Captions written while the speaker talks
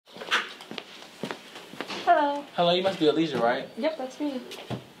Hello, you must be Alicia, right? Yep, that's me.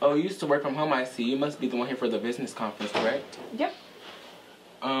 Oh, you used to work from home, I see. You must be the one here for the business conference, correct? Yep.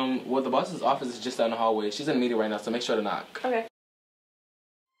 Well, the boss's office is just down the hallway. She's in a meeting right now, so make sure to knock. Okay.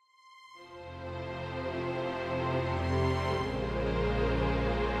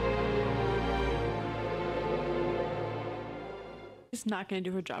 She's not gonna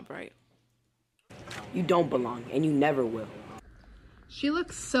do her job right. You don't belong, and you never will. She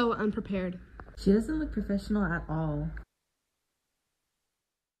looks so unprepared. She doesn't look professional at all.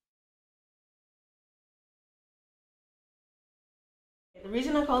 The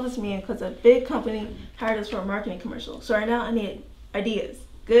reason I called this meeting is because a big company hired us for a marketing commercial. So right now I need ideas.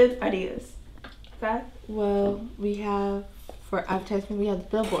 Good ideas. Fact? Well, we have, for advertisement, we have the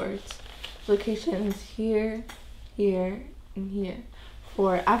billboards. Locations here, here, and here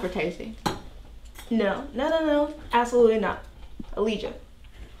for advertising. No. Absolutely not. Alicia.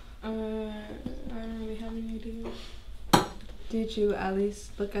 I don't really have any ideas. Did you at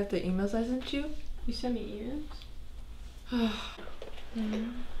least look at the emails I sent you? You sent me emails?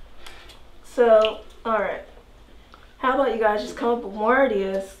 So, alright. How about you guys just come up with more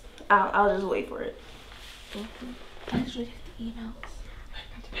ideas? I'll just wait for it. I just read the emails.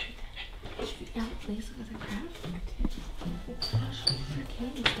 Yeah, please look at the graph. Gosh, you're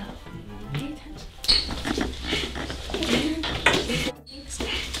candy stuff. Pay attention.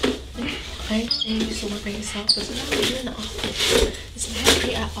 I understand you used to work by yourself, but it's not really in the office. It's not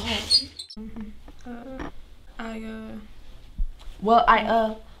great at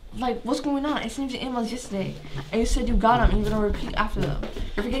all. Like, what's going on? I sent you emails yesterday, and you said you got them, and you're gonna repeat after them.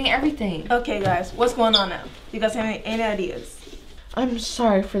 You're forgetting everything. Okay, guys, what's going on now? You guys have any ideas? I'm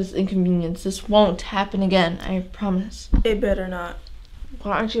sorry for this inconvenience. This won't happen again, I promise. It better not.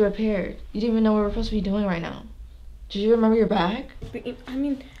 Why aren't you prepared? You didn't even know what we're supposed to be doing right now. Did you remember your bag? I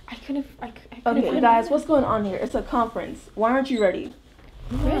mean, I couldn't Okay, guys, what's going on here? It's a conference. Why aren't you ready?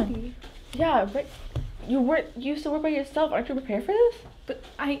 ready. Yeah, but you used to work by yourself. Aren't you prepared for this? But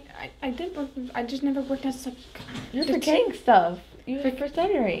I did work. I just never worked as a. You're forgetting stuff. You're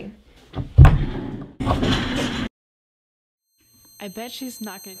stuttering. I bet she's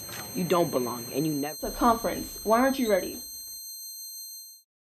not gonna. You don't belong, and you never. It's a conference. Why aren't you ready?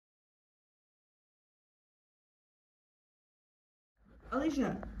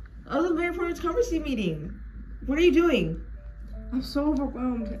 Alicia, I was in very important conference meeting. What are you doing? I'm so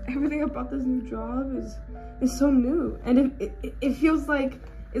overwhelmed. Everything about this new job is so new, and it feels like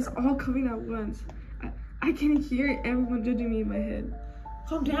it's all coming at once. I can hear everyone judging me in my head.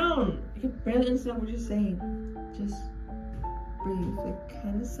 Calm down. I can barely understand what you're saying. Just breathe. It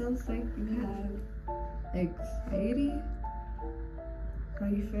kind of sounds like you have anxiety. How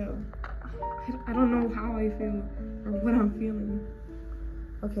do you feel? I don't know how I feel or what I'm feeling.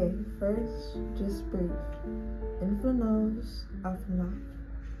 Okay, first, just breathe. In from the nose, out from the mouth.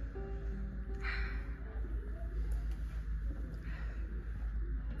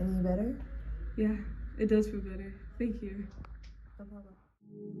 Any better? Yeah, it does feel better. Thank you. No problem.